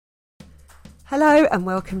Hello and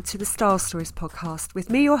welcome to the Style Stories podcast with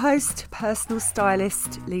me, your host, personal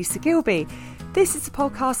stylist Lisa Gilby. This is a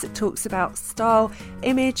podcast that talks about style,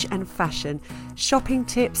 image and fashion, shopping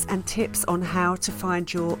tips and tips on how to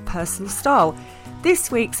find your personal style. This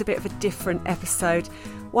week's a bit of a different episode.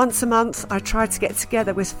 Once a month, I try to get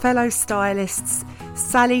together with fellow stylists,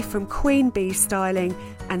 Sally from Queen Bee Styling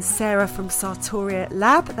and Sarah from Sartoria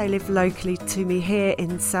Lab. They live locally to me here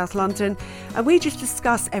in South London, and we just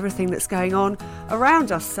discuss everything that's going on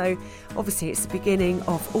around us. So obviously it's the beginning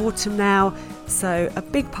of autumn now, so a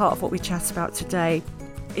big part of what we chat about today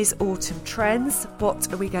is autumn trends.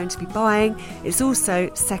 What are we going to be buying? It's also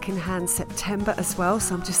secondhand September as well,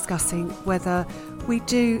 so I'm discussing whether we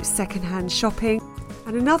do secondhand shopping.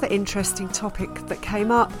 And another interesting topic that came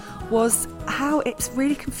up was how it's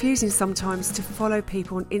really confusing sometimes to follow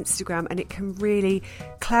people on Instagram, and it can really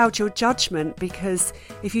cloud your judgment, because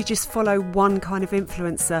if you just follow one kind of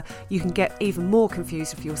influencer, you can get even more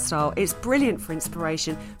confused with your style. It's brilliant for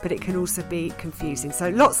inspiration, but it can also be confusing. So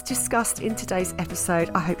lots discussed in today's episode.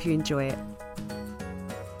 I hope you enjoy it.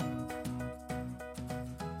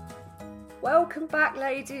 Welcome back,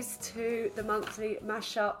 ladies, to the monthly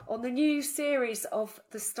mashup on the new series of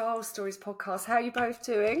the Style Stories podcast. How are you both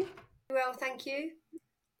doing? Well, thank you.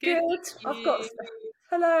 Good. I've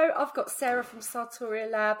got Sarah from Sartoria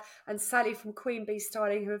Lab and Sally from Queen Bee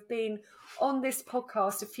Styling, who have been on this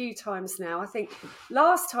podcast a few times now. I think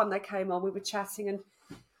last time they came on, we were chatting, and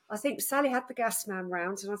I think Sally had the gas man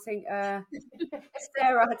round, and I think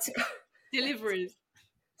Sarah had to go.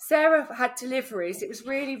 Sarah had deliveries. It was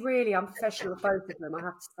really, really unprofessional of both of them, I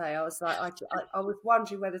have to say. I was like, I was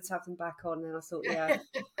wondering whether to have them back on, and I thought, yeah.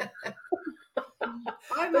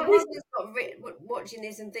 My husband's not watching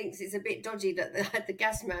this and thinks it's a bit dodgy that they had the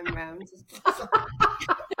gas man round.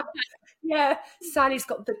 Yeah, Sally's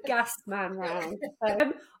got the gas man round.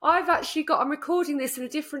 I'm recording this in a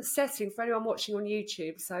different setting for anyone watching on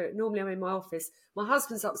YouTube. So normally I'm in my office. My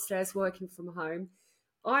husband's upstairs working from home.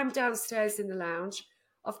 I'm downstairs in the lounge.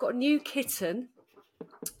 I've got a new kitten.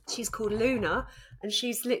 She's called Luna, and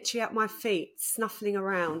she's literally at my feet, snuffling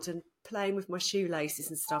around and playing with my shoelaces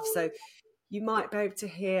and stuff. So you might be able to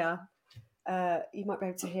hear. Her.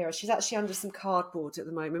 She's actually under some cardboard at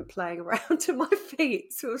the moment, playing around at my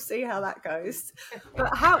feet. So we'll see how that goes.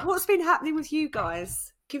 But what's been happening with you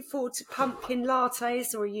guys? Looking forward to pumpkin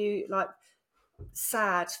lattes, or are you like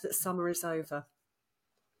sad that summer is over?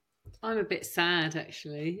 I'm a bit sad,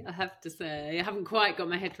 actually, I have to say. I haven't quite got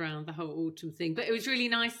my head around the whole autumn thing, but it was really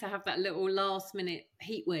nice to have that little last minute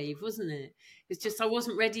heat wave, wasn't it? It's just I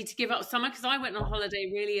wasn't ready to give up summer, because I went on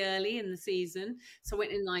holiday really early in the season. So I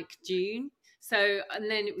went in like June. So, and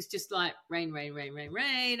then it was just like rain.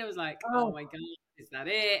 I was like, oh my God, is that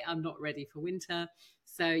it? I'm not ready for winter.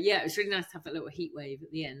 So yeah, it was really nice to have that little heat wave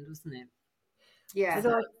at the end, wasn't it?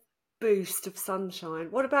 Yeah. Boost of sunshine.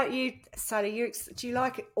 What about you, Sally? Do you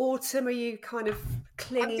like autumn? Are you kind of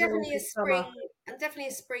clinging to summer? I'm definitely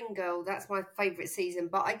a spring girl. That's my favourite season.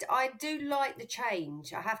 But I do like the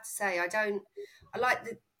change. I have to say, I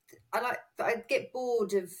get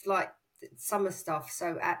bored of like summer stuff.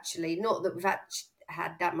 So actually, not that we've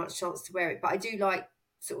had that much chance to wear it, but I do like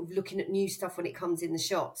sort of looking at new stuff when it comes in the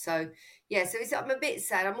shop. So yeah, I'm a bit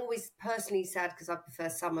sad. I'm always personally sad because I prefer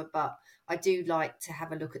summer, but I do like to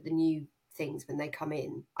have a look at the new things when they come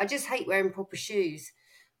in. I just hate wearing proper shoes.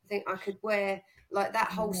 I think I could wear like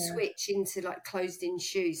that whole switch into like closed in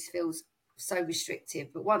shoes feels so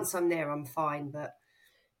restrictive, but once I'm there, I'm fine. But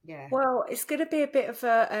yeah. Well, it's going to be a bit of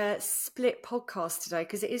a split podcast today,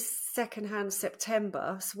 because it is secondhand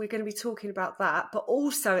September. So we're going to be talking about that, but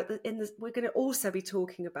also we're going to also be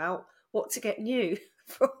talking about what to get new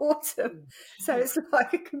for autumn. So it's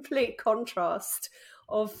like a complete contrast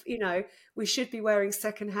of, we should be wearing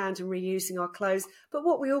secondhand and reusing our clothes, but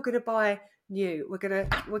what we're all going to buy new. We're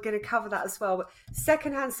going to cover that as well. But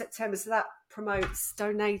secondhand September, so that promotes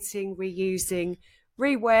donating, reusing,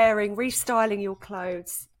 rewearing, restyling your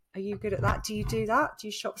clothes. Are you good at that? Do you do that? Do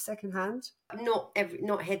you shop secondhand? Not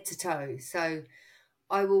head to toe. So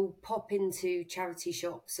I will pop into charity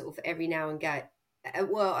shops sort of every now and again.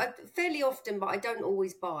 Fairly often, but I don't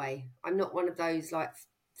always buy. I'm not one of those like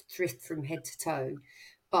thrift from head to toe,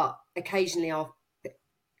 but occasionally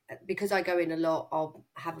because I go in a lot, I'll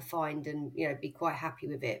have a find and be quite happy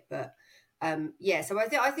with it. But so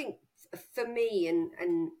I think for me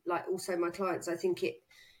and like also my clients, I think it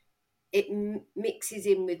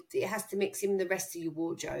has to mix in with the rest of your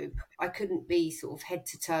wardrobe. I couldn't be sort of head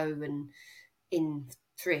to toe and in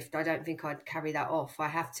thrift. I don't think I'd carry that off. I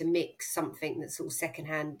have to mix something that's sort of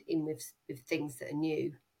secondhand in with things that are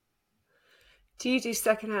new. Do you do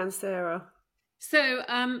secondhand, Sarah? So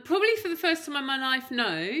probably for the first time in my life,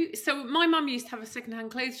 no. So my mum used to have a secondhand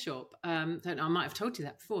clothes shop. Don't know, I might have told you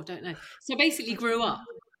that before, don't know. So I basically grew up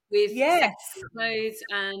with Yes. secondhand clothes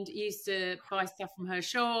and used to buy stuff from her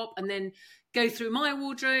shop and then go through my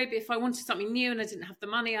wardrobe. If I wanted something new and I didn't have the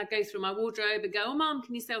money, I'd go through my wardrobe and go, oh, Mum,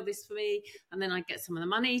 can you sell this for me? And then I'd get some of the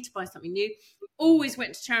money to buy something new. Always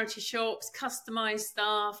went to charity shops, customized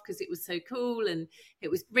stuff because it was so cool. And it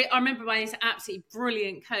was, I remember buying this absolutely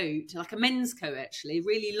brilliant coat, like a men's coat actually,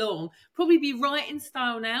 really long, probably be right in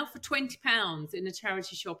style now for £20 in a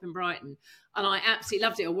charity shop in Brighton. And I absolutely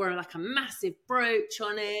loved it. I wore like a massive brooch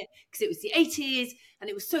on it because it was the 80s and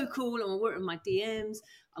it was so cool. And I wore it in my DMs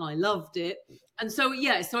and I loved it. And so,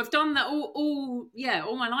 yeah, so I've done that all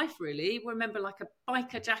my life really. I remember like a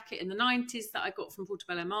biker jacket in the 90s that I got from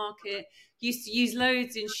Portobello Market. Used to use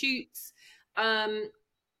loads in shoots. And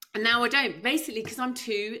now I don't, basically because I'm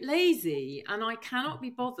too lazy and I cannot be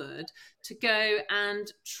bothered to go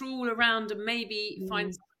and trawl around and maybe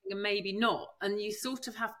find something and maybe not. And you sort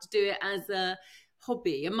of have to do it as a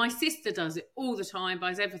hobby. And my sister does it all the time,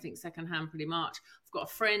 buys everything secondhand pretty much. I've got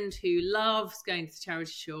a friend who loves going to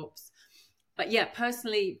charity shops. But yeah,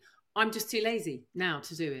 personally, I'm just too lazy now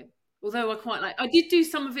to do it. Although I did do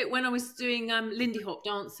some of it when I was doing Lindy Hop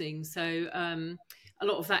dancing. So a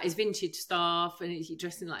lot of that is vintage stuff and you're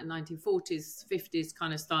dressed in like 1940s, 50s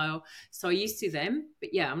kind of style. So I used to them,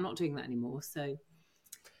 but yeah, I'm not doing that anymore. So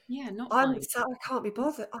yeah, not I fine. can't be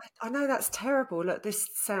bothered. I know that's terrible. Look, this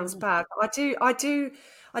sounds bad. I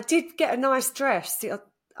did get a nice dress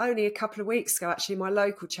only a couple of weeks ago, actually, in my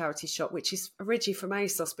local charity shop, which is originally from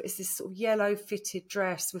ASOS, but it's this sort of yellow fitted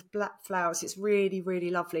dress with black flowers. It's really, really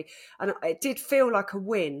lovely. And it did feel like a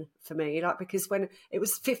win for me, like, because when it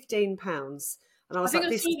was £15, and I was think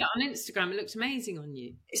like, I saw that on Instagram. It looked amazing on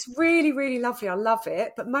you. it's really, really lovely. I love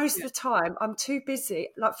it. But most of the time I'm too busy.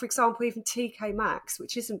 Like, for example, even TK Maxx,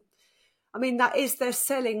 which isn't, I mean, they're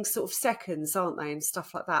selling sort of seconds, aren't they, and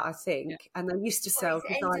stuff like that, I think. Yeah. And they used to sell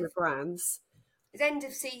designer brands. It's end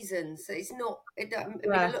of season, so it's not. I mean,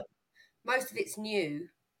 Yeah. look, most of it's new,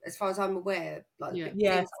 as far as I'm aware. Like Yeah.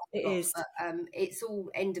 Yeah, things it is. but, it's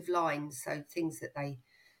all end of line, so things that they,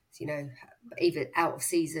 either out of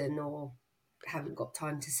season or haven't got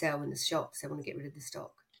time to sell in the shops. They want to get rid of the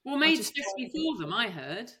stock. Well, made especially for them, I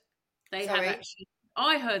heard. They have actually.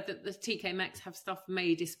 I heard that the TK Maxx have stuff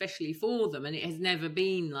made especially for them, and it has never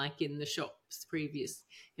been like in the shops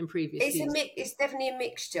in previous years. It's definitely a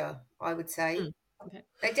mixture, I would say. Okay.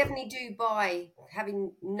 They definitely do buy,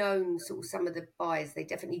 having known sort of some of the buyers, they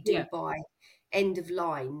definitely do buy end of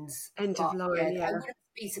lines. End of line, yeah. I wouldn't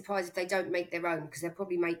be surprised if they don't make their own, because they'll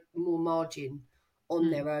probably make more margin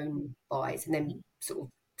on their own buys and then sort of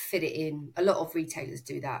fit it in. A lot of retailers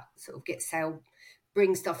do that, sort of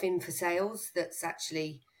bring stuff in for sales that's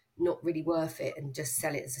actually not really worth it and just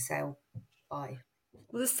sell it as a sale buy.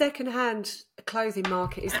 Well, the second-hand clothing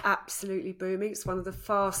market is absolutely booming. It's one of the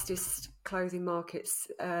fastest clothing markets,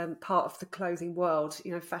 part of the clothing world,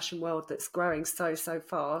 fashion world, that's growing so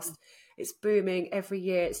fast. It's booming every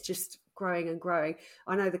year. It's just growing and growing.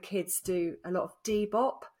 I know the kids do a lot of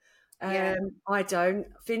debop. I don't.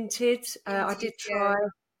 Vintage. I did try.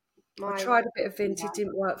 I tried a bit of vintage.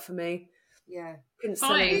 Didn't work for me. Yeah. Couldn't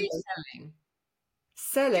sell anything.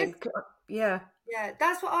 Selling. Yeah. Yeah,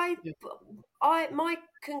 that's what my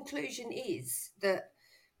conclusion is that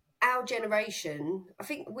our generation, I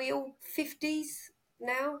think we all 50s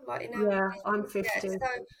now, like in our, yeah, I'm 50. Yeah, so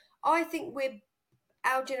I think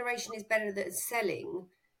our generation is better at selling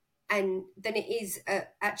than it is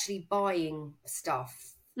at actually buying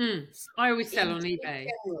stuff. I always sell on eBay. In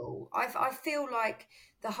general, I feel like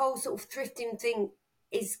the whole sort of thrifting thing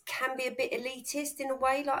can be a bit elitist in a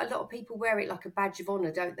way. Like, a lot of people wear it like a badge of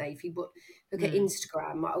honor, don't they? If you look at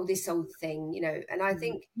Instagram, like, this old thing, and I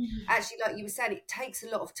think actually, like you were saying, it takes a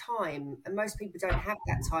lot of time and most people don't have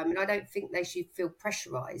that time, and I don't think they should feel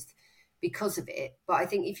pressurized because of it. But I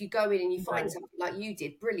think if you go in and you find something like you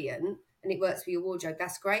did, brilliant, and it works for your wardrobe,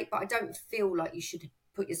 that's great. But I don't feel like you should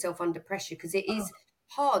put yourself under pressure, because it is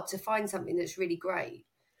hard to find something that's really great.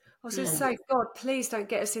 I was going to say, God, please don't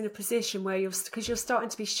get us in a position where because you're starting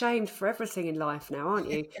to be shamed for everything in life now,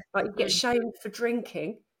 aren't you? Like, you get shamed for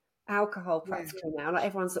drinking alcohol practically now. Like,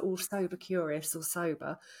 everyone's all sober curious or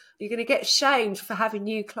sober. You're going to get shamed for having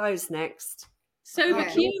new clothes next. Sober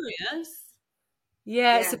curious?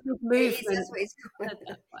 Yeah, it's a big movement. That's what it's called.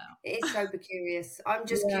 Wow. It is sober curious. I'm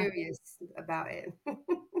just curious about it.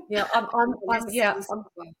 Yeah, I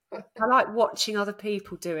like watching other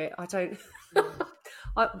people do it. I don't,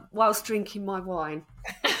 whilst drinking my wine.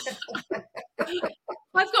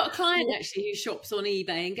 I've got a client actually who shops on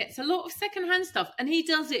eBay and gets a lot of secondhand stuff, and he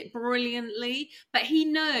does it brilliantly. But he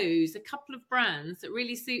knows a couple of brands that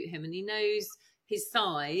really suit him, and he knows his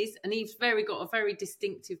size, and he's got a very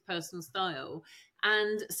distinctive personal style.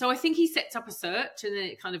 And so I think he sets up a search, and then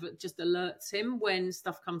it kind of just alerts him when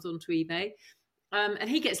stuff comes onto eBay. And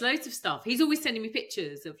he gets loads of stuff. He's always sending me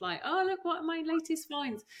pictures of like, oh, look, what are my latest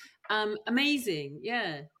finds? Amazing.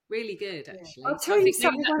 Yeah, really good, actually. I'll So tell I you think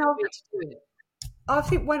maybe something. that's the way to do it. I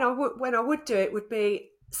think when I would do it would be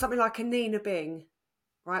something like a Nina Bing,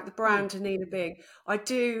 right? The brand Nina Bing. I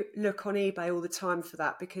do look on eBay all the time for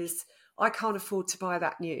that because I can't afford to buy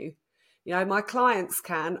that new. You know, my clients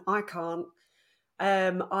can, I can't.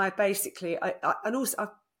 I basically, and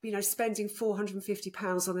also, spending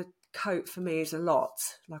 £450 on a coat for me is a lot.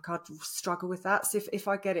 Like I'd struggle with that. So if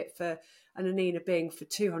I get it for an Anina Bing for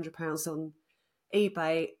 £200 on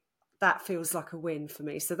eBay, that feels like a win for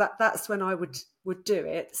me. So that's when I would do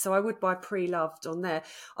it. So I would buy pre-loved on there.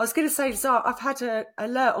 I was going to say, Zara, I've had an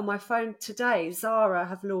alert on my phone today. Zara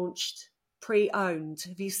have launched pre-owned.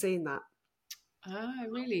 Have you seen that? Oh,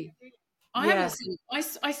 really? I Yeah. haven't seen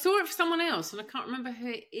it. I saw it for someone else, and I can't remember who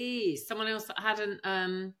it is. Someone else that hadn't,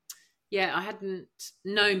 I hadn't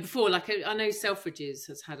known before. Like I know Selfridges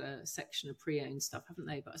has had a section of pre-owned stuff, haven't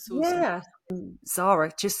they? But I saw some.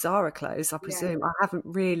 Zara, just Zara clothes, I presume. Yeah. I haven't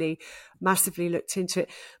really massively looked into it.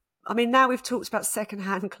 I mean, now we've talked about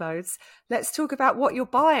second-hand clothes. Let's talk about what you're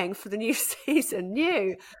buying for the new season.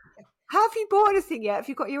 Have you bought anything yet? Have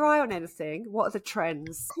you got your eye on anything? What are the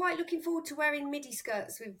trends? Quite looking forward to wearing midi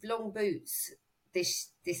skirts with long boots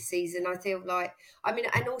this season. I feel like, I mean,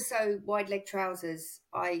 and also wide leg trousers.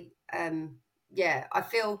 I think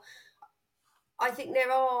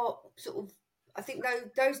there are sort of, I think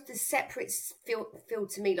those the separates feel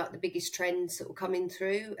to me like the biggest trend sort of coming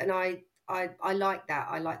through, and I like that.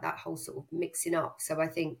 I like that whole sort of mixing up. So I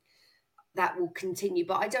think that will continue,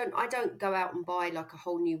 but I don't go out and buy like a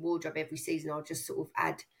whole new wardrobe every season. I'll just sort of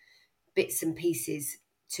add bits and pieces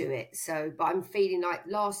to it. So, but I'm feeling like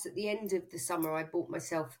at the end of the summer, I bought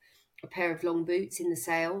myself a pair of long boots in the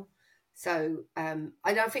sale. So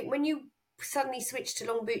I don't think when you suddenly switch to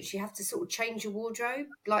long boots, you have to sort of change your wardrobe,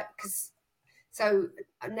 so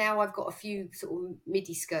now I've got a few sort of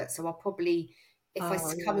midi skirts. So I'll probably, if I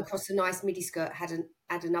come across a nice midi skirt,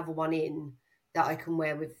 add another one in that I can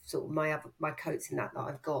wear with sort of my coats and that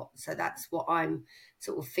I've got. So that's what I'm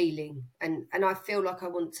sort of feeling. And I feel like I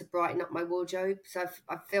want to brighten up my wardrobe. So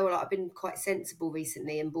I feel like I've been quite sensible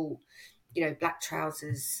recently and bought, black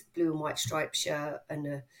trousers, blue and white striped shirt and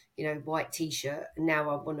a, white T-shirt. And now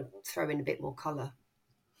I want to throw in a bit more colour.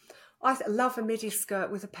 I love a midi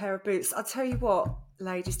skirt with a pair of boots. I'll tell you what,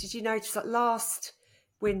 ladies, did you notice that last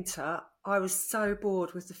winter I was so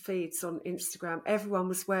bored with the feeds on Instagram? Everyone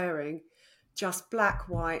was wearing just black,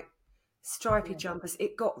 white, stripy jumpers.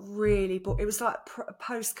 It got really bored. It was like a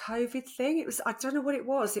post-COVID thing. I don't know what it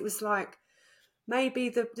was. It was like maybe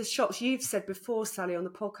the shops you've said before, Sally, on the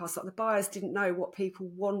podcast, like the buyers didn't know what people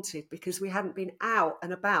wanted because we hadn't been out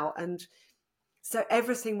and about. And so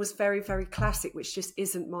everything was very, very classic, which just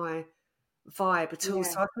isn't my vibe at all. Yeah.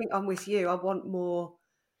 So I think I'm with you. I want more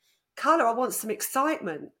colour. I want some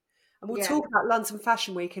excitement. And we'll talk about London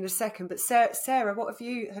Fashion Week in a second. But Sarah, what have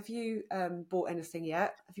you bought anything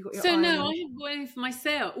yet? Have you got your eye on? No, I haven't bought anything for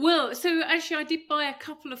myself. Well, so actually I did buy a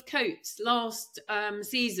couple of coats last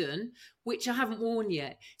season, which I haven't worn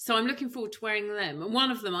yet. So I'm looking forward to wearing them. And one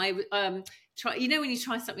of them I try, when you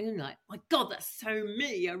try something and you're like, my God, that's so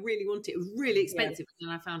me. I really want it. It was really expensive. And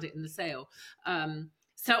then I found it in the sale.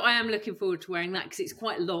 So I am looking forward to wearing that because it's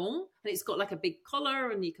quite long and it's got like a big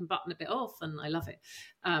collar and you can button a bit off and I love it.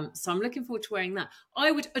 So I'm looking forward to wearing that.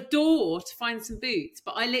 I would adore to find some boots,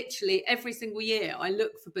 but I literally every single year I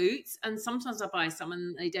look for boots and sometimes I buy some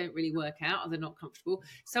and they don't really work out or they're not comfortable.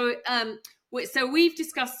 So we've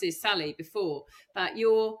discussed this, Sally, before about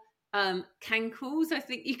your cankles, I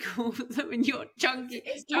think you call them, and your chunky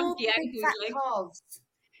ankles. Calves.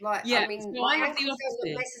 Like, I mean, my ankles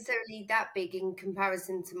aren't necessarily that big in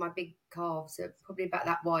comparison to my big calves. They're probably about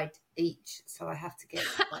that wide each. So I have to get.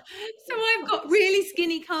 So I've got really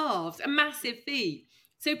skinny calves and massive feet.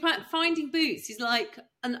 So finding boots is like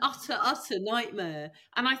an utter nightmare.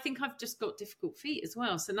 And I think I've just got difficult feet as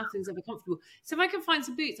well. So nothing's ever comfortable. So if I can find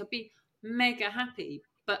some boots, I'd be mega happy.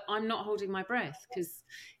 But I'm not holding my breath because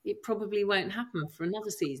it probably won't happen for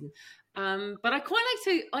another season. But I'd quite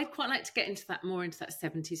like to get into that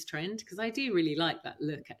 70s trend because I do really like that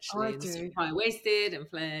look actually. High waisted and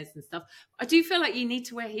flares and stuff. I do feel like you need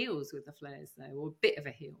to wear heels with the flares though, or a bit of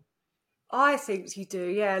a heel. I think you do,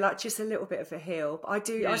 yeah, like just a little bit of a heel. But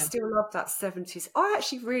I Yeah, still love that 70s. I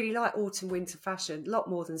actually really like autumn winter fashion a lot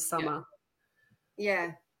more than yeah, summer.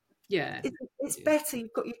 Yeah. yeah, It's yeah. better.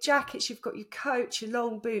 You've got your jackets, you've got your coats, your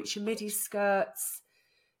long boots, your midi skirts.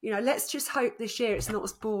 Let's just hope this year it's not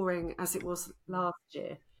as boring as it was last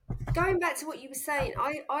year. Going back to what you were saying,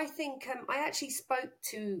 I think I actually spoke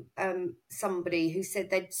to somebody who said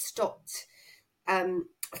they'd stopped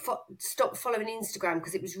following Instagram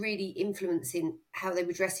because it was really influencing how they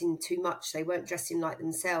were dressing too much. They weren't dressing like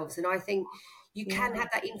themselves, and I think you can Yeah.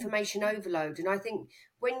 have that information overload. And I think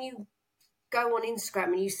when you go on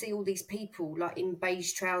Instagram and you see all these people like in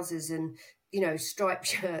beige trousers and striped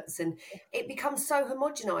shirts, and it becomes so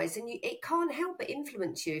homogenized, and it can't help but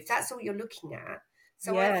influence you if that's all you're looking at.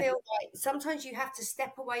 So I Yeah. feel like sometimes you have to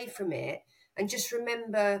step away from it and just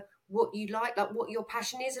remember what you like what your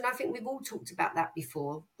passion is. And I think we've all talked about that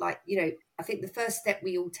before. Like, I think the first step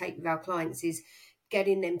we all take with our clients is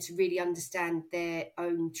getting them to really understand their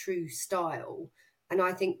own true style. And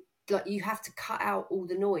I think like you have to cut out all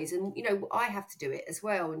the noise, and I have to do it as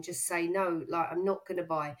well, and just say no, like I'm not going to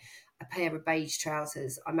buy a pair of beige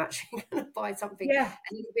trousers. I'm actually going to buy something Yeah.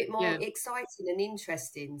 a little bit more Yeah. exciting and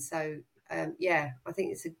interesting. So yeah, I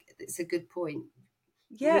think it's a good point.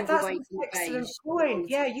 Yeah, Move that's away an from the excellent beige point. onto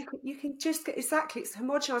Yeah, you can just get exactly, it's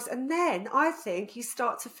homogenized. And then I think you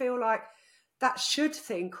start to feel like that should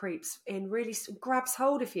thing creeps in, really grabs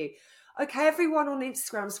hold of you. Okay, everyone on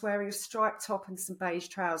Instagram's wearing a striped top and some beige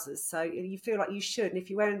trousers. So you feel like you should. And if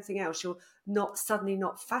you wear anything else, you're not suddenly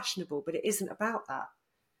not fashionable. But it isn't about that.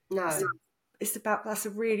 It's, no. it's about, that's a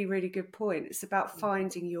really, really good point. It's about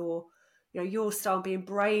finding your style and being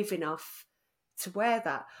brave enough to wear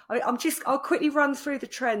that. I'll quickly run through the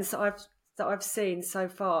trends that I've seen so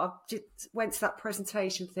far. I just went to that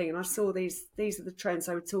presentation thing and I saw these are the trends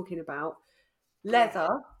I was talking about. Leather.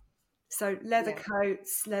 So leather Yeah.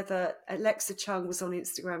 coats, leather. Alexa Chung was on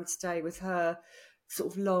Instagram today with her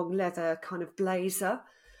sort of long leather kind of blazer.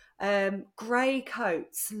 Grey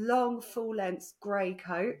coats, long full length grey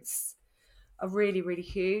coats are really, really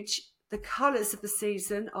huge. The colours of the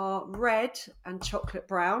season are red and chocolate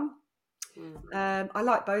brown. I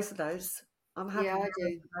like both of those. I'm happy Yeah, with I both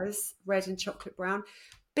do. of those, red and chocolate brown.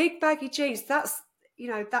 Big baggy jeans. That's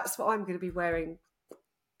what I'm going to be wearing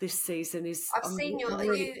this season. I've seen your. Are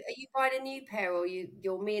you buying a new pair, or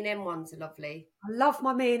your Me and M ones are lovely? I love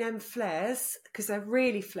my Me and M flares because they're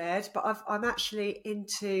really flared. But I'm actually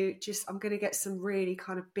into I'm going to get some really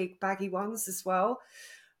kind of big baggy ones as well.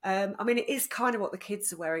 I mean, it is kind of what the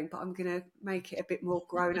kids are wearing, but I'm going to make it a bit more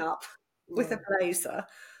grown up with Yeah. a blazer.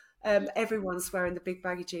 Everyone's wearing the big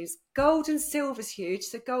baggy jeans. Gold and silver's huge.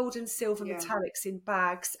 So gold and silver Yeah. metallics in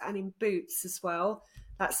bags and in boots as well.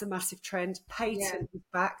 That's a massive trend. Yeah. Patent is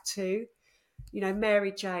back too.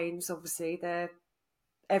 Mary Jane's, obviously, they're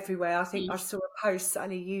everywhere. I think I saw a post,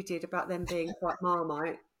 Sally, you did about them being quite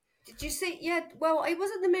Marmite. Did you see? Yeah. Well, it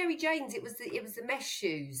wasn't the Mary Janes. It was the mesh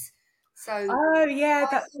shoes. So Oh yeah,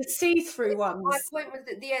 I that the see-through my ones. point was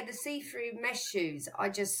that the see-through mesh shoes. I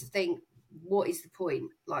just think, what is the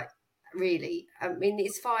point? Like, really? I mean,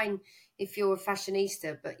 it's fine if you're a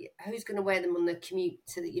fashionista, but who's going to wear them on the commute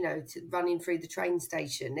to running through the train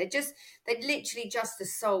station? They're literally just a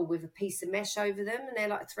sole with a piece of mesh over them, and they're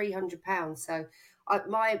like £300. So,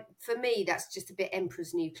 for me, that's just a bit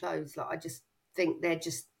Emperor's new clothes. Like, I just think they're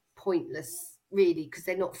just pointless, really, because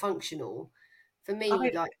they're not functional. For I me,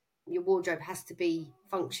 mean, like, your wardrobe has to be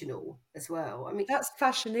functional as well. I mean, that's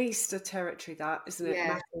fashionista territory, that isn't it? yeah.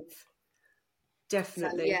 Massive, So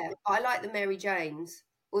definitely. yeah, I like the Mary Janes.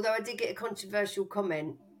 Although I did get a controversial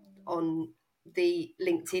comment on the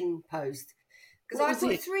LinkedIn post because What I was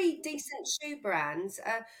put it? three decent shoe brands.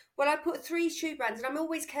 I put three shoe brands, and I'm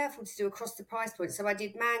always careful to do across the price point. So I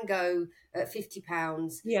did Mango at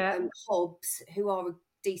 £50, Yeah, Hobbs, who are a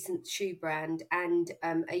decent shoe brand, and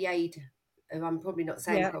Ayade, who I'm probably not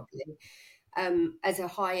saying yeah. properly, as a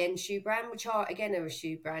high-end shoe brand, which are a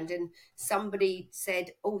shoe brand. And somebody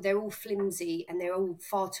said, "Oh, they're all flimsy and they're all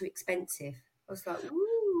far too expensive." I was like,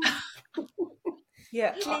 "Ooh,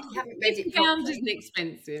 Yeah, clearly haven't read it £50 properly." isn't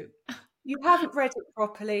expensive. you haven't read it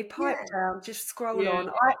properly. Pipe Yeah. down, just scroll Yeah.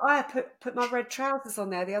 on. I put my red trousers on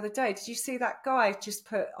there the other day. Did you see that guy just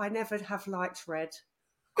put, "I never have liked red"?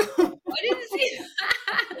 I didn't see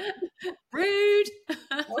that. Rude.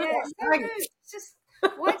 I was Yeah, like, so rude. thanks. It's just,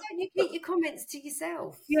 why don't you keep your comments to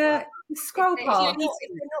yourself? Yeah, Like, you if scroll they're, if they're past. not if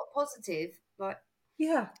they're not positive, like,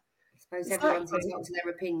 Yeah, I suppose everyone's exactly. entitled to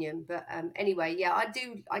their opinion. But anyway, yeah, I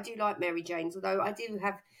do like Mary Jane's, although I do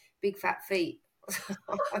have big fat feet. I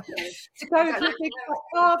don't know. To I go don't for know big how fat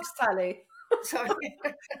calves, Sally. Sorry.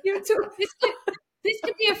 You took. It's good. This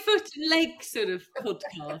could be a foot and leg sort of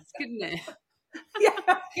podcast, couldn't it?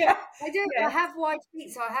 Yeah. I do. I have wide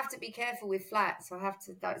feet, so I have to be careful with flats. I have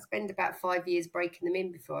to spend about 5 years breaking them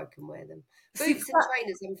in before I can wear them. Boots and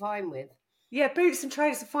trainers, I'm fine with. Yeah, boots and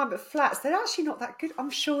trainers are fine, but flats, they're actually not that good. I'm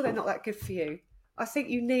sure they're not that good for you. I think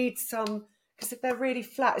you need some, because if they're really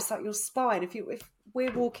flat, it's like your spine. If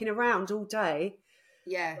we're walking around all day.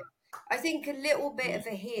 Yeah. I think a little bit of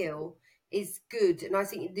a heel is good. And I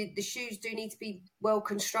think the shoes do need to be well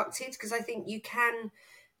constructed, because I think you can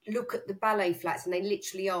look at the ballet flats and they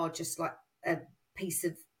literally are just like a piece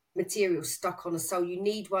of material stuck on a sole. You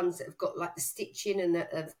need ones that have got like the stitching and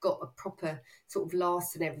that have got a proper sort of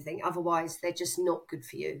last and everything. Otherwise, they're just not good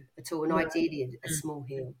for you at all. And ideally, a small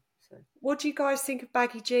heel. So, what do you guys think of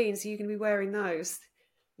baggy jeans? Are you going to be wearing those?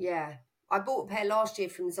 yeah, I bought a pair last year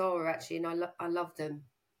from Zara actually, and I love them.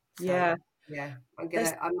 So, yeah, I've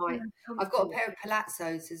got a pair of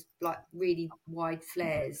palazzos as like really wide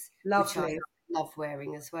flares, lovely. which I love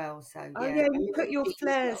wearing as well. So you put your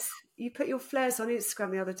flares. You put your flares on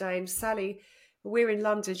Instagram the other day, and Sally, we're in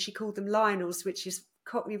London. She called them Lionels, which is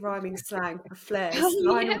Cockney rhyming slang for flares.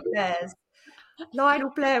 Lionel flares. Lionel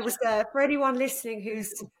Blair was there. For anyone listening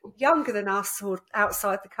who's younger than us or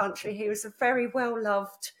outside the country, he was a very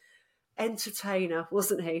well-loved entertainer,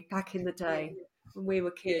 wasn't he, back in the day when we were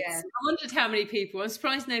kids? Yeah. I wondered how many people. I'm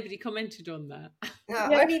surprised nobody commented on that.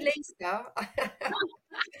 Only Lisa.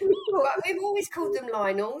 But we've always called them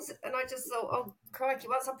Lionels, and I just thought, oh, crikey,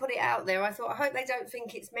 once I put it out there, I thought, I hope they don't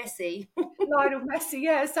think it's messy. Lionel Messi,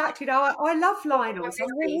 yeah, exactly. No, I love Lionels.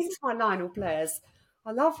 I'm really into my Lionel Blairs.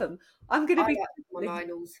 I love them. I'm going to be... like my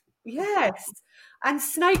Lionels. Yes. And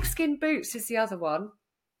snakeskin boots is the other one.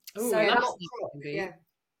 Oh, so yeah,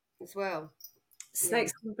 as well.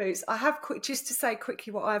 Snakeskin boots. I have just to say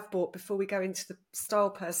quickly what I've bought before we go into the style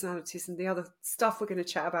personalities and the other stuff we're going to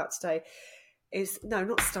chat about today is, no,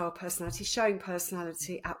 not style personality, showing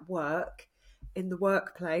personality at work, in the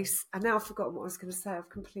workplace. And now I've forgotten what I was going to say. I've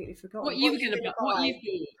completely forgotten. What you were going to buy? What you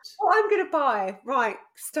bought? What I'm going to buy. Right,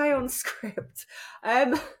 stay on script.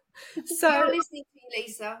 So you're listening to me,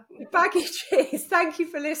 Lisa. The baggy jeans. Thank you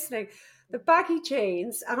for listening. The baggy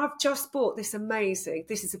jeans, and I've just bought this amazing.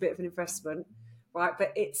 This is a bit of an investment, right?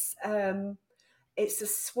 But it's a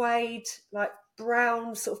suede, like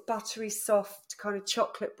brown, sort of buttery soft, kind of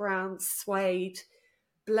chocolate brown suede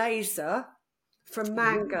blazer from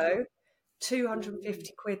Mango.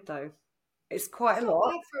 250 quid though. It's quite a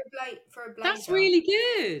lot for a blazer. That's really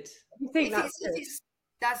good. You think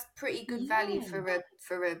that's pretty good value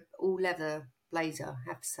for a all leather blazer, I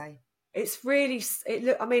have to say. It's really,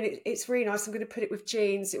 it's really nice. I'm going to put it with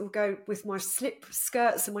jeans. It will go with my slip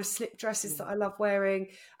skirts and my slip dresses that I love wearing.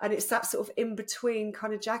 And it's that sort of in-between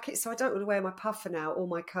kind of jacket. So I don't want to wear my puffer now or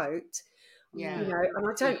my coat. Yeah. You know, and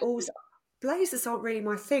I don't always... Blazers aren't really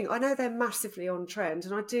my thing. I know they're massively on trend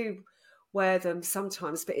and I do wear them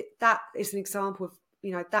sometimes. But that is an example of,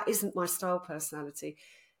 you know, that isn't my style personality.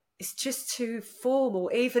 It's just too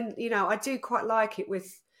formal. Even, you know, I do quite like it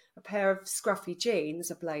with a pair of scruffy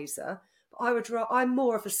jeans, a blazer. But I'm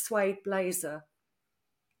more of a suede blazer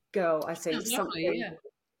girl, I think. That's lovely, yeah.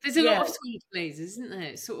 There's a lot of suede blazers, isn't there?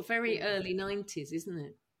 It's sort of very early 90s, isn't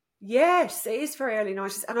it? Yes, it is very early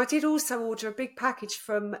 90s. And I did also order a big package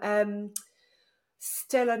from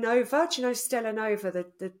Stella Nova. Do you know Stella Nova,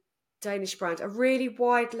 the Danish brand? A really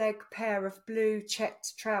wide leg pair of blue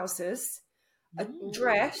checked trousers, a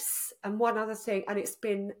dress, and one other thing. And it's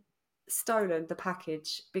been stolen, the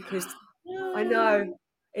package, because I know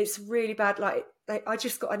it's really bad. Like I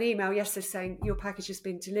just got an email yesterday saying your package has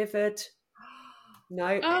been delivered.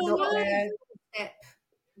 No, not there.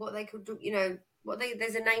 What they could do, you know,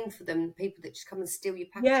 there's a name for them, people that just come and steal your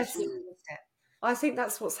package. Yes. I think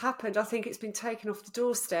that's what's happened. I think it's been taken off the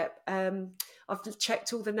doorstep. I've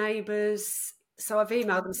checked all the neighbours, so I've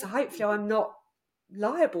emailed them. So hopefully I'm not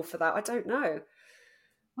liable for that. I don't know.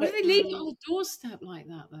 Why do they leave it on the doorstep like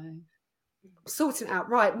that, though? Sorting out.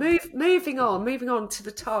 Right, moving on to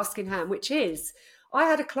the task in hand, which is, I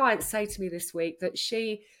had a client say to me this week that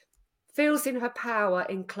she feels in her power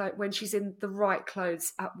when she's in the right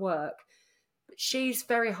clothes at work. But she's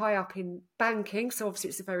very high up in banking, so obviously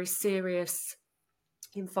it's a very serious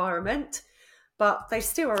environment, but they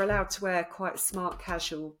still are allowed to wear quite smart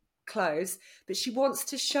casual clothes. But she wants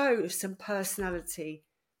to show some personality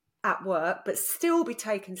at work, but still be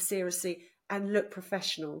taken seriously and look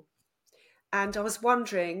professional. And I was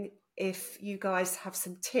wondering if you guys have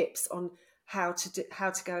some tips on how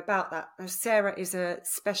to go about that. Now, Sarah is a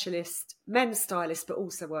specialist men's stylist, but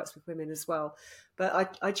also works with women as well.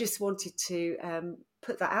 But I just wanted to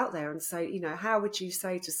put that out there and say, you know, how would you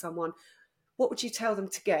say to someone, what would you tell them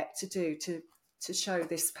to do to to show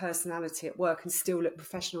this personality at work and still look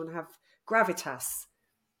professional and have gravitas?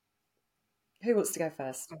 Who wants to go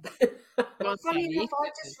first? Well, funny enough,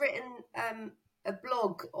 I've just written a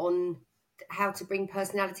blog on how to bring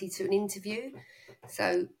personality to an interview.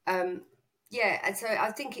 So, yeah, and so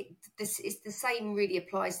I think this is the same. Really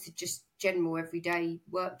applies to just general everyday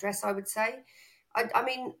work dress. I would say. I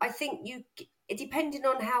mean, I think depending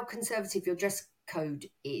on how conservative your dress code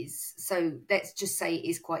is. So let's just say it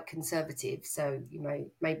is quite conservative. So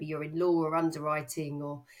maybe you're in law or underwriting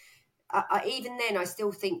or. Even then, I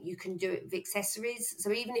still think you can do it with accessories.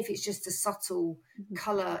 So even if it's just a subtle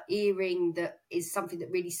colour earring that is something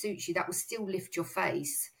that really suits you, that will still lift your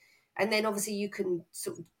face. And then obviously you can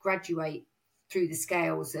sort of graduate through the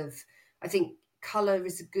scales of, I think colour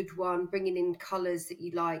is a good one, bringing in colours that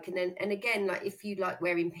you like. And again, like if you like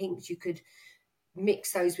wearing pinks, you could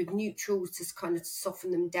mix those with neutrals to kind of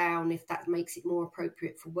soften them down if that makes it more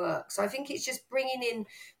appropriate for work. So I think it's just bringing in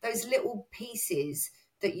those little pieces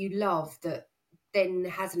that you love that then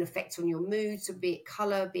has an effect on your mood. So be it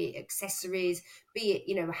colour, be it accessories, be it,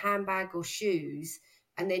 a handbag or shoes,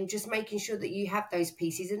 and then just making sure that you have those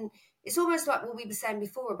pieces. And it's almost like what we were saying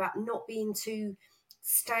before about not being too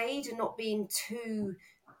staid and not being too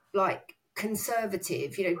like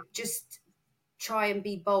conservative, just try and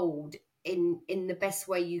be bold in the best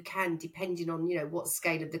way you can, depending on, what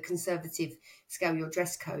scale of the conservative scale your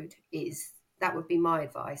dress code is. That would be my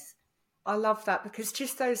advice. I love that, because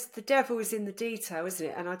just the devil is in the detail, isn't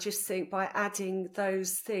it? And I just think by adding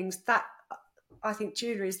those things, that I think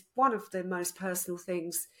jewellery is one of the most personal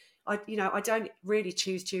things. I don't really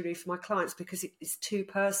choose jewellery for my clients because it's too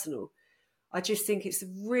personal. I just think it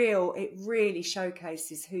really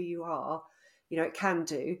showcases who you are. It can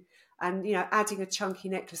do. And, adding a chunky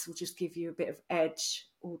necklace will just give you a bit of edge,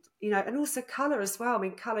 and also colour as well. I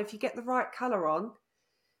mean, colour, if you get the right colour on,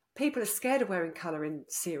 people are scared of wearing colour in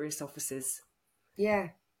serious offices. Yeah.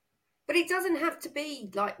 But it doesn't have to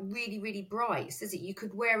be like really, really bright, does it? You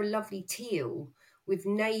could wear a lovely teal with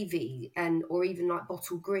navy or even like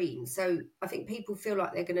bottle green. So I think people feel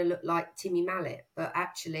like they're going to look like Timmy Mallet, but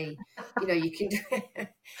actually, you can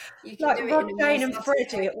you can like do it Rod in a Jane and more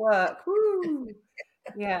Freddie at work. Woo!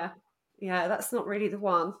 Yeah, that's not really the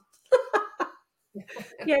one.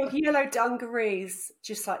 Yeah, with yellow dungarees,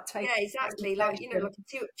 just like take. Yeah, exactly. Like like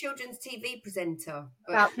a children's TV presenter.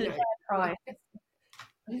 About price.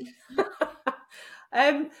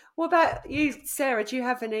 What about you, Sarah? Do you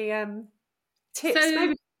have any tips? So,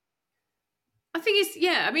 maybe? I think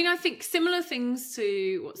I think similar things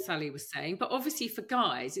to what Sally was saying, but obviously for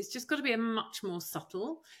guys, it's just got to be a much more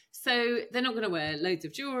subtle. So they're not going to wear loads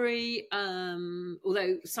of jewelry.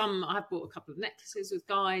 Although I've bought a couple of necklaces with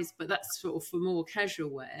guys, but that's sort of for more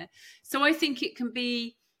casual wear. So I think it can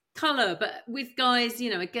be colour, but with guys,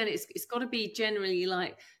 again, it's got to be generally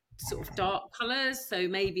like sort of dark colours, so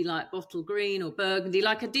maybe like bottle green or burgundy.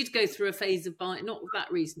 Like I did go through a phase of buying, not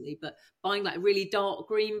that recently, but buying like really dark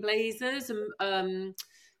green blazers and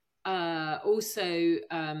or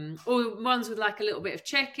ones with like a little bit of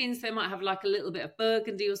check-ins. They might have like a little bit of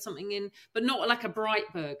burgundy or something in, but not like a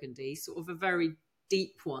bright burgundy, sort of a very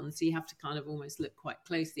deep one, so you have to kind of almost look quite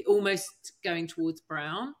closely, almost going towards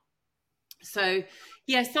brown. So,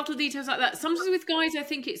 yeah, subtle details like that. Sometimes with guys, I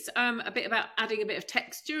think it's a bit about adding a bit of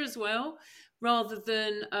texture as well, rather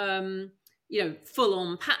than, full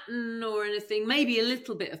on pattern or anything. Maybe a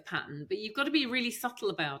little bit of pattern, but you've got to be really subtle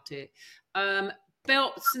about it.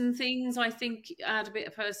 Belts and things, I think, add a bit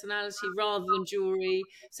of personality rather than jewellery.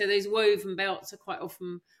 So those woven belts are quite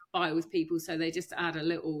often buy with people, so they just add a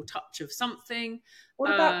little touch of something.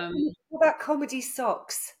 What about comedy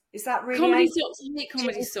socks? Is that really comedy socks? I hate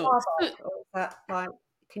comedy socks. Or is that like,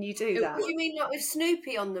 can you do that? What do you mean, like with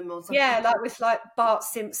Snoopy on them or something? Yeah, like with like Bart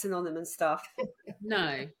Simpson on them and stuff.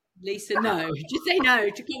 No, Lisa, no. Just say no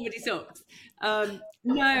to comedy socks.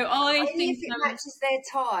 No, I think if it matches their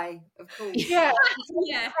tie, of course. Yeah,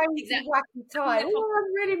 yeah, exactly. Wacky tie. Oh,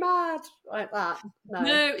 I'm really mad, like that.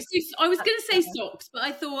 No, so I was going to say socks, but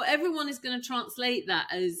I thought everyone is going to translate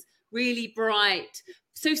that as really bright.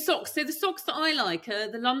 So socks. So the socks that I like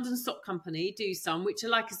are the London Sock Company do some, which are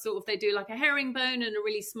like they do like a herringbone and a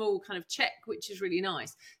really small kind of check, which is really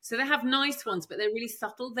nice. So they have nice ones, but they're really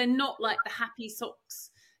subtle. They're not like the happy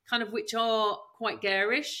socks kind of, which are quite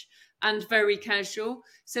garish and very casual.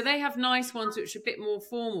 So they have nice ones which are a bit more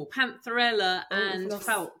formal. Pantherella and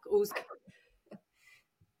Falk also.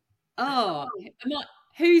 Oh,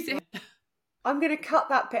 who's it? I'm going to cut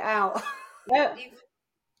that bit out.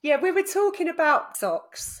 Yeah, we were talking about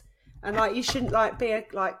socks, and like you shouldn't like be a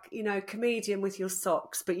comedian with your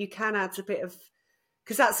socks, but you can add a bit of,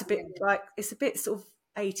 because that's a bit like, it's a bit sort of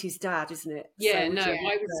 80s dad, isn't it? Yeah, So no,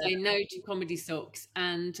 I would say no to comedy socks,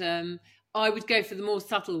 and I would go for the more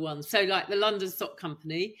subtle ones. So, like the London Sock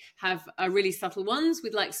Company have really subtle ones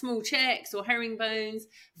with like small checks or herringbones.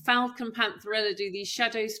 Falcon Pantherella do these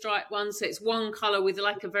shadow stripe ones, so it's one color with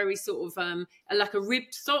like a very sort of like a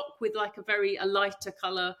ribbed sock with like a lighter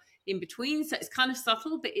color in between. So it's kind of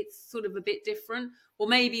subtle, but it's sort of a bit different. Or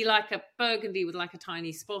maybe like a burgundy with like a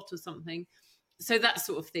tiny spot or something. So that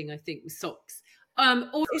sort of thing, I think, with socks.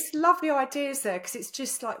 It's lovely ideas there, because it's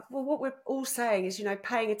just like, well, what we're all saying is,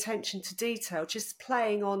 paying attention to detail, just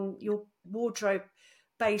playing on your wardrobe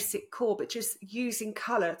basic core, but just using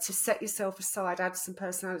colour to set yourself aside, add some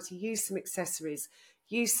personality, use some accessories,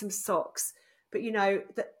 use some socks. But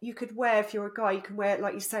that you could wear, if you're a guy, you can wear,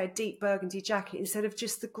 like you say, a deep burgundy jacket instead of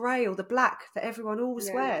just the grey or the black that everyone always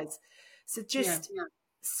wears. So just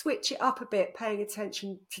switch it up a bit, paying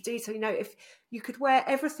attention to detail. If you could wear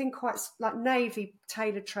everything quite like navy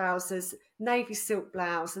tailored trousers, navy silk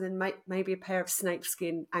blouse, and then maybe a pair of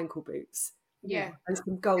snakeskin ankle boots, and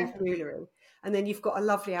some gold jewellery, and then you've got a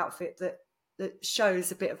lovely outfit that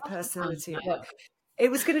shows a bit of personality. It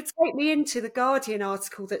was going to take me into the Guardian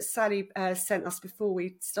article that Sally sent us before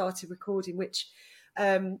we started recording, which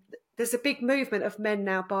there's a big movement of men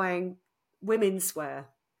now buying women's wear.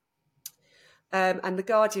 And the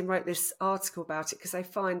Guardian wrote this article about it because they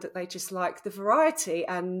find that they just like the variety.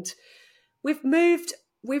 And we've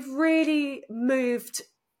really moved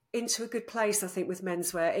into a good place, I think, with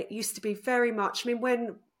menswear. It used to be very much,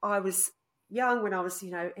 when I was young, when I was,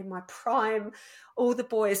 in my prime, all the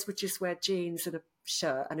boys would just wear jeans and a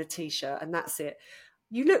shirt and a T-shirt, and that's it.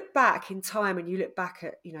 You look back in time and you look back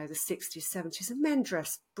at, the 60s, 70s, and men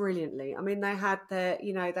dressed brilliantly. They had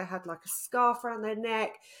they had like a scarf around their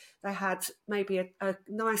neck. They had maybe a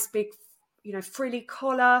nice big, frilly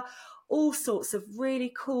collar, all sorts of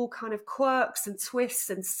really cool kind of quirks and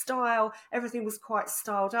twists and style. Everything was quite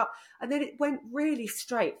styled up. And then it went really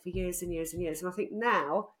straight for years and years and years. And I think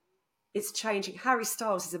now it's changing. Harry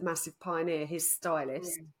Styles is a massive pioneer, his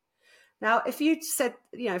stylist. Mm. Now, if you'd said,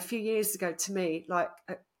 a few years ago to me, like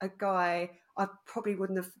a guy, I probably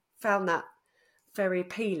wouldn't have found that very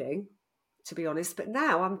appealing, to be honest. But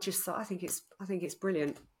now I'm just like, I think it's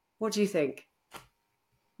brilliant. What do you think?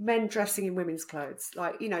 Men dressing in women's clothes,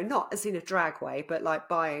 like, not as in a drag way, but like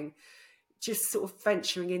buying, just sort of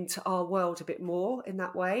venturing into our world a bit more in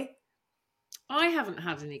that way. I haven't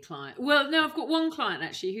had any client. Well, no, I've got one client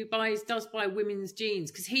actually who does buy women's jeans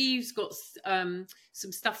because he's got some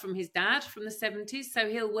stuff from his dad from the 70s. So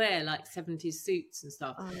he'll wear like 70s suits and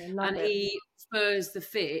stuff. And he prefers the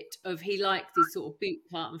fit of, he liked these sort of boot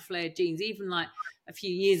cut and flared jeans, even like a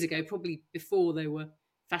few years ago, probably before they were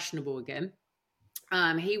fashionable again.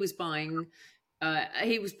 He was buying,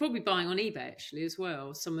 he was probably buying on eBay actually as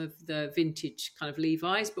well, some of the vintage kind of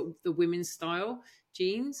Levi's, but the women's style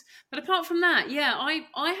jeans. But apart from that,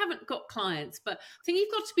 I haven't got clients, but I think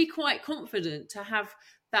you've got to be quite confident to have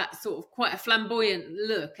that sort of quite a flamboyant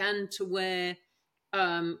look and to wear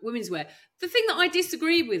women's wear. The thing that I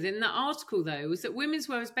disagree with in that article though was that women's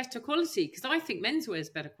wear is better quality, because I think men's wear is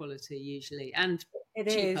better quality usually and it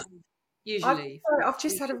cheaper. Is. Usually, I've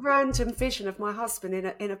just had a random vision of my husband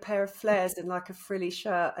in a pair of flares and like a frilly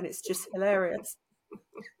shirt, and it's just hilarious.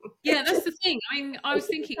 Yeah, that's the thing. I was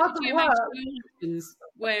thinking, could you imagine your husband's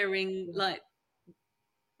wearing like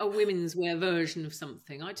a women's wear version of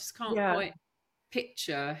something? I just can't quite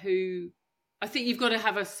picture who. I think you've got to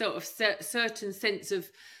have a sort of certain sense of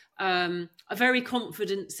a very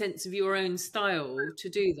confident sense of your own style to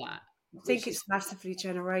do that. I think it's massively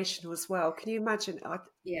generational as well. Can you imagine?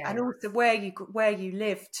 And also where you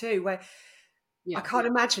live too. Where I can't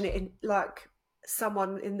imagine it in like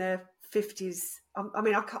someone in their 50s. I'm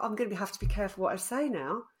going to have to be careful what I say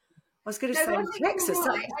now. I was going to say in Texas.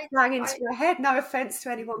 That rang into my head. No offense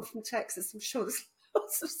to anyone from Texas. I'm sure there's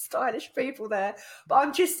lots of stylish people there, but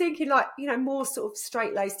I'm just thinking like more sort of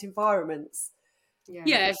straight-laced environments.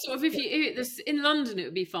 Yeah, sort of. If in London, it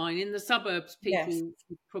would be fine. In the suburbs, people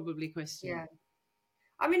would probably question. Yeah,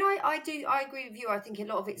 I agree with you. I think a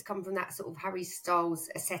lot of it's come from that sort of Harry Styles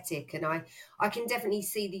aesthetic, and I can definitely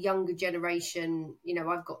see the younger generation.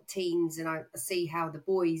 I've got teens, and I see how the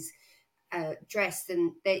boys dressed,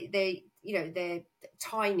 and they're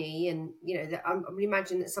tiny, and I would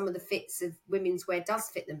imagine that some of the fits of women's wear does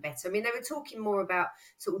fit them better. They were talking more about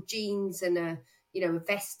sort of jeans and a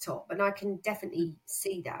vest top, and I can definitely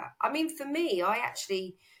see that. For me,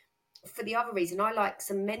 for the other reason, I like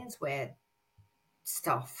some menswear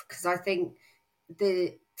stuff, because I think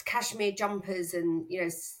the cashmere jumpers and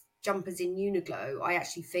jumpers in Uniqlo, I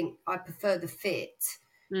actually think I prefer the fit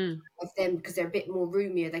of them, because they're a bit more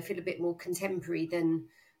roomier. They feel a bit more contemporary than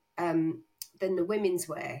the women's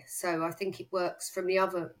wear. So I think it works from the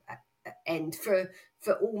other end for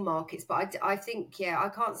all markets. But I think, I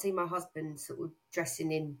can't see my husband sort of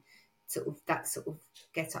dressing in sort of that sort of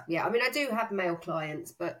get up. Yeah, I mean, I do have male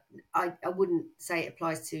clients, but I wouldn't say it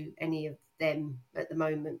applies to any of them at the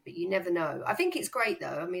moment. But you never know. I think it's great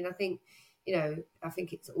though. I mean, I think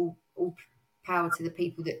it's all power to the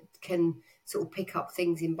people that can sort of pick up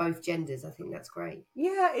things in both genders. I think that's great.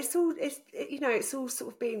 Yeah, it's all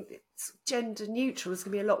sort of being gender neutral. There's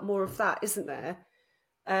going to be a lot more of that, isn't there?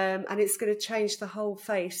 And it's going to change the whole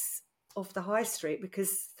face of the high street,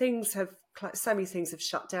 because so many things have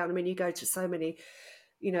shut down. I mean, you go to so many,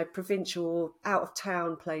 provincial or out of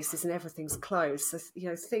town places and everything's closed. So,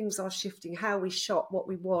 things are shifting, how we shop, what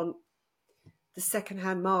we want, the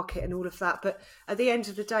secondhand market and all of that. But at the end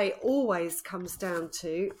of the day, it always comes down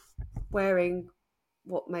to wearing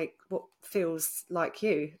what feels like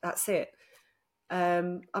you. That's it. I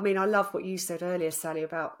mean, I love what you said earlier, Sally,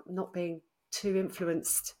 about not being too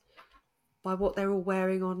influenced by what they're all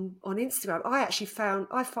wearing on Instagram.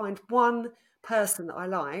 I find one person that I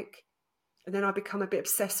like, and then I become a bit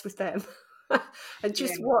obsessed with them and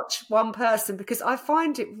just watch one person, because I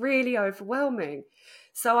find it really overwhelming.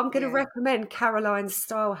 So I'm going to recommend Caroline's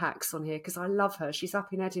Style Hacks on here, because I love her. She's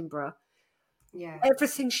up in Edinburgh. Yeah.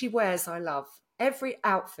 Everything she wears, I love. Every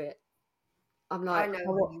outfit. I'm like, I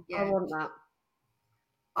want that.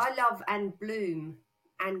 I love Anne Bloom.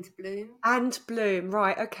 And Bloom,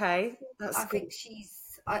 right? Okay, I think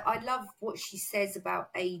I love what she says about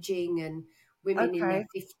aging and women in their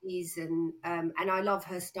 50s, and I love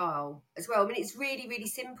her style as well. I mean, it's really, really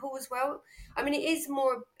simple as well. I mean, it is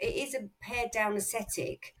a pared down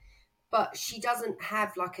aesthetic, but she doesn't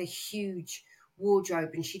have like a huge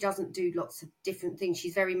wardrobe, and she doesn't do lots of different things.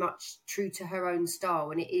 She's very much true to her own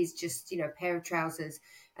style, and it is just, a pair of trousers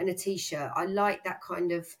and a t-shirt. I like that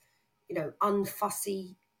kind of,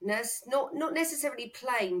 unfussiness, not necessarily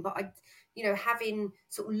plain, but having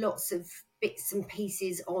sort of lots of bits and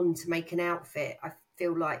pieces on to make an outfit. I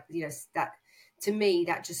feel like, that to me,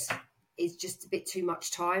 that just is just a bit too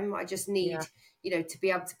much time. I just need, to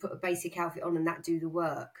be able to put a basic outfit on and that do the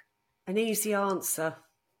work. An easy answer,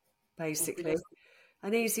 basically.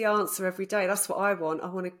 An easy answer every day. That's what I want. I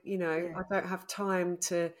want to, I don't have time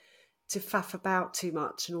to faff about too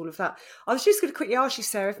much and all of that. I was just going to quickly ask you,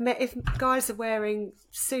 Sarah, if guys are wearing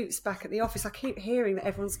suits back at the office. I keep hearing that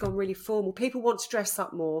everyone's gone really formal. People want to dress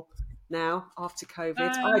up more now after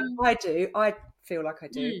COVID. I do. I feel like I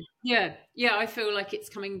do. Yeah, I feel like it's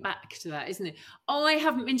coming back to that, isn't it? I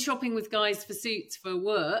haven't been shopping with guys for suits for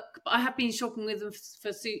work, but I have been shopping with them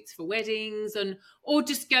for suits for weddings or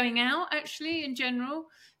just going out, actually, in general.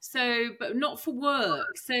 So, but not for work.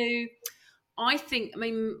 So I think,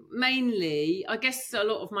 mainly, I guess a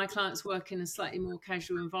lot of my clients work in a slightly more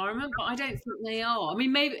casual environment, but I don't think they are. I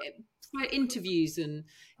mean, maybe for interviews, and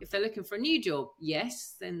if they're looking for a new job,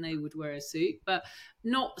 yes, then they would wear a suit, but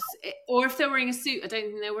not, or if they're wearing a suit, I don't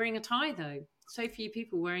think they're wearing a tie though. So few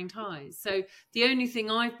people wearing ties. So the only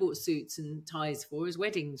thing I've bought suits and ties for is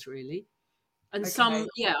weddings, really. And I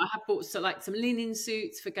have bought some linen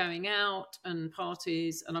suits for going out and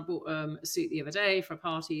parties. And I bought a suit the other day for a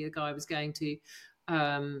party a guy was going to.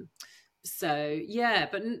 But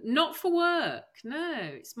not for work. No,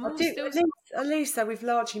 it's more at least though, we've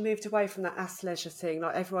largely moved away from that athleisure thing,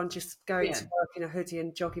 like everyone just going to work in a hoodie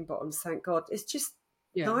and jogging bottoms. Thank God. It's just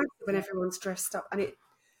nice when everyone's dressed up, and it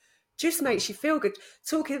just makes you feel good.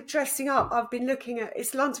 Talking of dressing up, I've been looking at,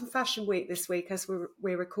 it's London Fashion Week this week as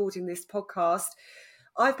we're recording this podcast.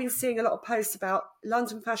 I've been seeing a lot of posts about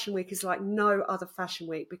London Fashion Week is like no other fashion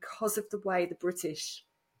week because of the way the British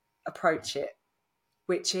approach it,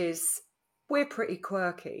 which is, we're pretty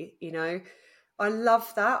quirky, I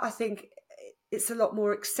love that. I think it's a lot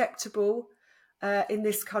more acceptable in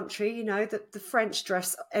this country, that the French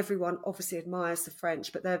dress, everyone obviously admires the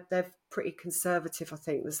French, but they're pretty conservative. I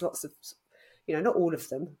think there's lots of, not all of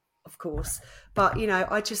them, of course, but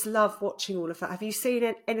I just love watching all of that. Have you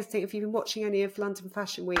seen anything? Have you been watching any of London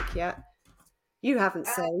Fashion Week yet? You haven't,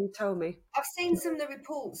 Sarah, you told me. I've seen some of the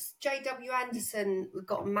reports. JW Anderson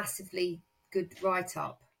got a massively good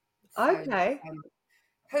write-up. Okay.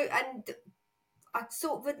 And I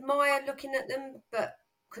sort of admire looking at them, but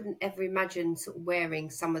couldn't ever imagine sort of wearing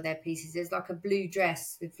some of their pieces. There's like a blue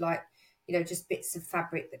dress with just bits of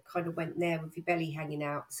fabric that kind of went there with your belly hanging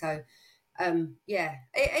out. So,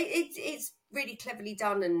 it's really cleverly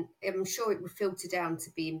done, and I'm sure it will filter down to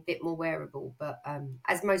being a bit more wearable, but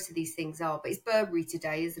as most of these things are. But it's Burberry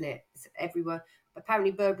today, isn't it? It's everywhere.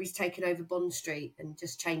 apparently Burberry's taken over Bond Street and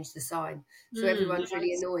just changed the sign. So everyone's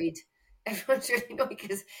really annoyed. Everyone's really annoyed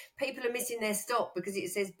because people are missing their stop because it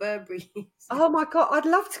says Burberry. Oh my God,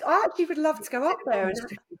 I actually would love to go up there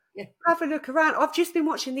and have a look around. I've just been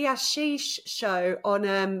watching the Ashish show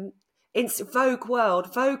on Vogue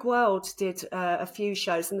World. Vogue World did a few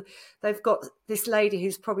shows, and they've got this lady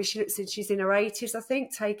who's probably, she looks like she's in her 80s, I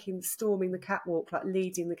think, storming the catwalk, like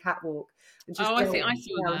leading the catwalk. And just I think I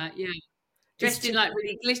saw that, yeah. Dressed in like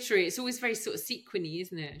really glittery. It's always very sort of sequiny,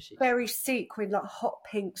 isn't it? Actually? Very sequin, like hot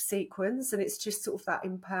pink sequins, and it's just sort of that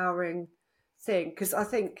empowering thing. Because I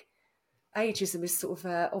think ageism is sort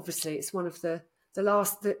of obviously it's one of the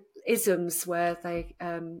isms where they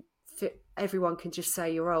everyone can just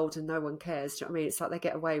say you're old and no one cares. Do you know what I mean? It's like they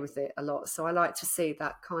get away with it a lot. So I like to see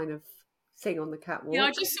that kind of thing on the catwalk. Yeah,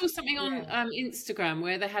 I just saw something on Instagram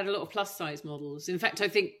where they had a lot of plus size models. In fact, I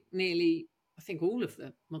think all of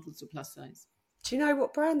the models were plus size. Do you know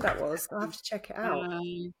what brand that was? I'll have to check it out.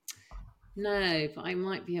 No, but I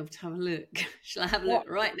might be able to have a look. Shall I have a look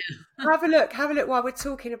right now? Have a look while we're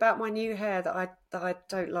talking about my new hair that I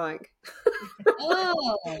don't like.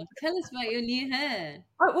 Oh, tell us about your new hair.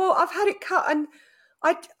 Well, I've had it cut, and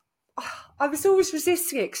I was always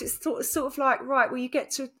resisting it because it's sort of like, right, well, you get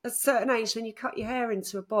to a certain age and you cut your hair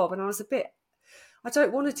into a bob, and I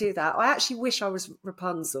don't want to do that. I actually wish I was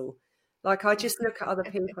Rapunzel. Like, I just look at other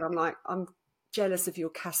people and I'm like, I'm jealous of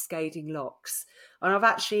your cascading locks. And I've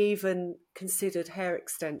actually even considered hair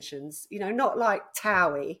extensions, not like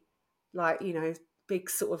towy, like, big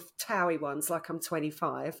sort of towy ones like I'm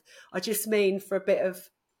 25. I just mean for a bit of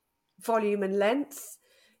volume and length,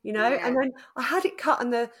 Yeah. And then I had it cut,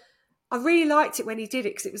 and I really liked it when he did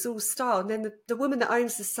it because it was all style. And then the woman that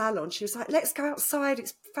owns the salon, she was like, let's go outside,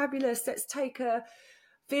 it's fabulous, let's take a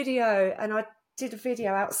video. And I did a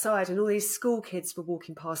video outside, and all these school kids were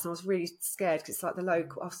walking past, and I was really scared because it's like the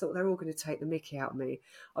local, I thought they're all going to take the mickey out of me.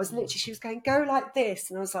 I was literally, she was going, go like this,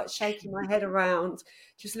 and I was like shaking my head around,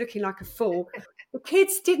 just looking like a fool. The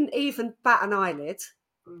kids didn't even bat an eyelid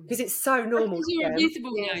because it's so normal. You're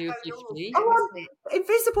invisible now, you're 50. Oh, I'm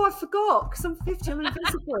invisible, I forgot, because I'm 50, I'm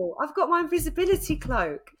invisible. I've got my invisibility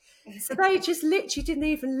cloak. So they just literally didn't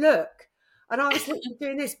even look, and I was literally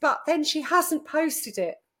doing this, but then she hasn't posted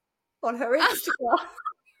it on her Instagram.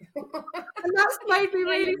 And that's made me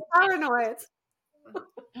really paranoid.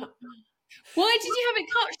 Why did you have it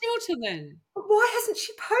cut shorter then? Why hasn't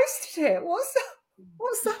she posted it?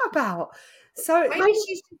 What's that about? So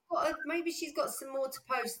maybe she's got some more to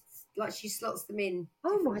post, like she slots them in.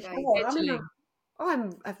 Oh my God!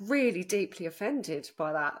 I'm really deeply offended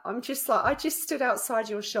by that. I'm just like, I just stood outside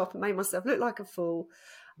your shop and made myself look like a fool,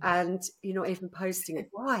 and you're not even posting it.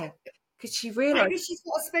 Why? Because she realised maybe she's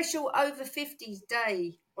got a special over 50s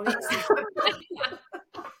day on Instagram.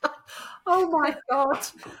 Oh my God!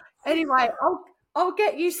 Anyway, I'll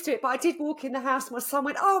get used to it. But I did walk in the house. My son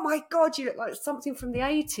went, "Oh my God, you look like something from the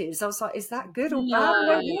 80s." I was like, "Is that good or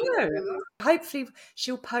bad?" No. Hopefully,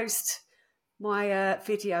 she'll post my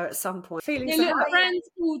video at some point. The brand's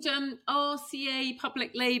called RCA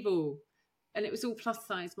Public Label, and it was all plus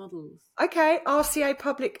size models. Okay, RCA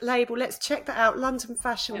Public Label. Let's check that out. London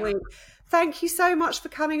Fashion Week. Thank you so much for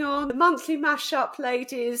coming on the monthly mashup,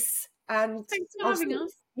 ladies. And thanks for having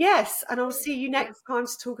us. Yes, and I'll see you next time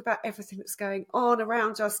to talk about everything that's going on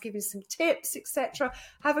around us, giving some tips, etc.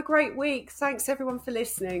 Have a great week. Thanks everyone for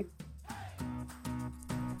listening.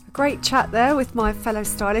 A great chat there with my fellow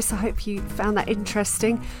stylists. I hope you found that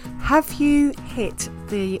interesting. Have you hit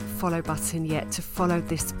the follow button yet to follow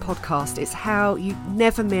this podcast? It's how you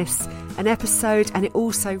never miss an episode, and it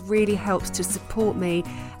also really helps to support me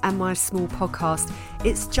and my small podcast.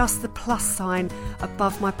 It's just the plus sign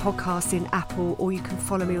above my podcast in Apple, or you can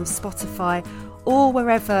follow me on Spotify or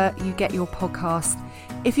wherever you get your podcast.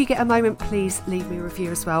 If you get a moment, please leave me a review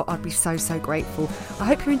as well. I'd be so grateful. I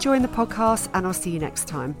hope you're enjoying the podcast, and I'll see you next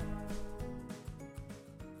time.